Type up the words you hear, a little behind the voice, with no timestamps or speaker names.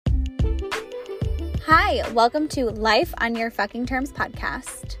Hi, welcome to Life on Your Fucking Terms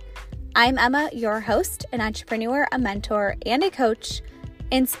podcast. I'm Emma, your host, an entrepreneur, a mentor, and a coach,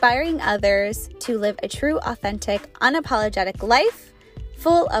 inspiring others to live a true, authentic, unapologetic life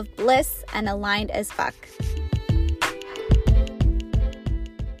full of bliss and aligned as fuck.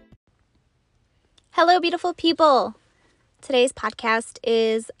 Hello, beautiful people. Today's podcast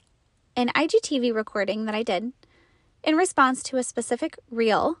is an IGTV recording that I did in response to a specific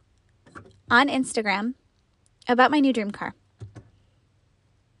reel on Instagram about my new dream car.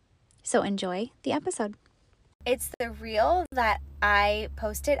 So enjoy the episode. It's the reel that I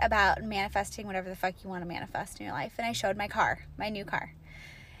posted about manifesting whatever the fuck you want to manifest in your life. And I showed my car, my new car.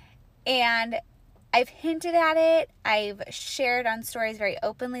 And I've hinted at it. I've shared on stories very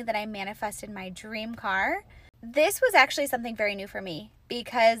openly that I manifested my dream car. This was actually something very new for me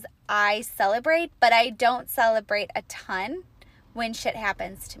because I celebrate, but I don't celebrate a ton when shit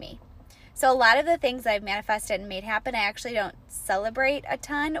happens to me. So a lot of the things that I've manifested and made happen, I actually don't celebrate a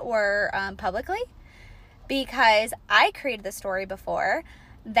ton or publicly because I created the story before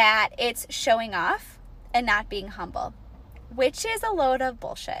that it's showing off and not being humble, which is a load of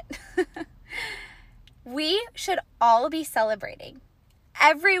bullshit. We should all be celebrating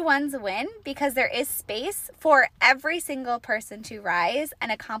everyone's win because there is space for every single person to rise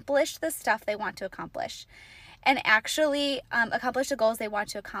and accomplish the stuff they want to accomplish and actually accomplish the goals they want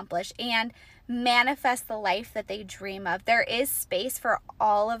to accomplish and manifest the life that they dream of. There is space for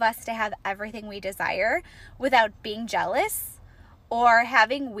all of us to have everything we desire without being jealous or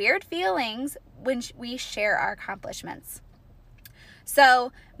having weird feelings when we share our accomplishments.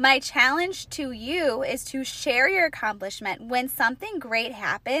 So my challenge to you is to share your accomplishment when something great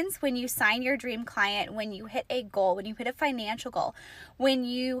happens, when you sign your dream client, when you hit a goal, when you hit a financial goal, when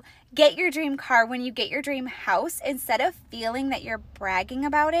you get your dream car, when you get your dream house. Instead of feeling that you're bragging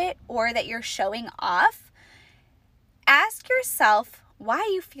about it or that you're showing off, ask yourself why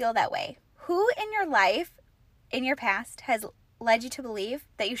you feel that way. Who in your life, in your past, has led you to believe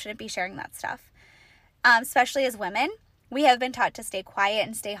that you shouldn't be sharing that stuff? Especially as women. We have been taught to stay quiet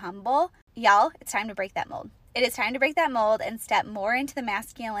and stay humble. Y'all, it's time to break that mold. It is time to break that mold and step more into the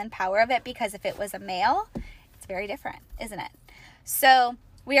masculine power of it because if it was a male, it's very different, isn't it? So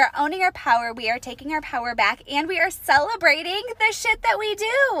we are owning our power. We are taking our power back and we are celebrating the shit that we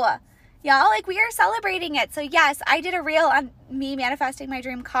do. Y'all, we are celebrating it. So yes, I did a reel on me manifesting my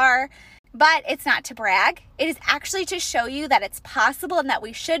dream car. But it's not to brag. It is actually to show you that it's possible and that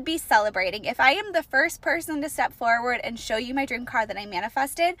we should be celebrating. If I am the first person to step forward and show you my dream car that I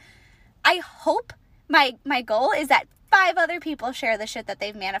manifested, I hope my goal is that 5 other people share the shit that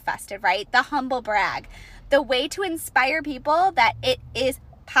they've manifested, right? The humble brag. The way to inspire people that it is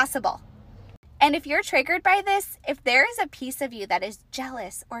possible. And if you're triggered by this, if there is a piece of you that is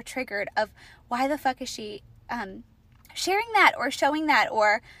jealous or triggered of why the fuck is she sharing that or showing that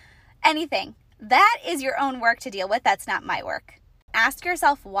or anything, that is your own work to deal with. That's not my work. Ask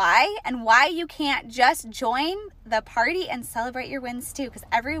yourself why and why you can't just join the party and celebrate your wins too, because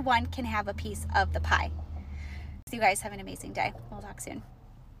everyone can have a piece of the pie. So you guys have an amazing day. We'll talk soon.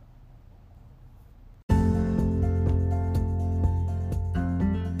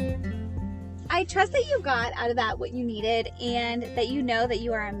 I trust that you got out of that what you needed and that you know that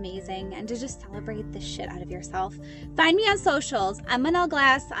you are amazing and to just celebrate the shit out of yourself. Find me on socials, Emma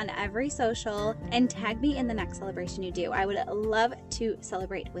Glass on every social, and tag me in the next celebration you do. I would love to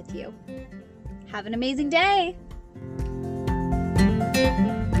celebrate with you. Have an amazing day.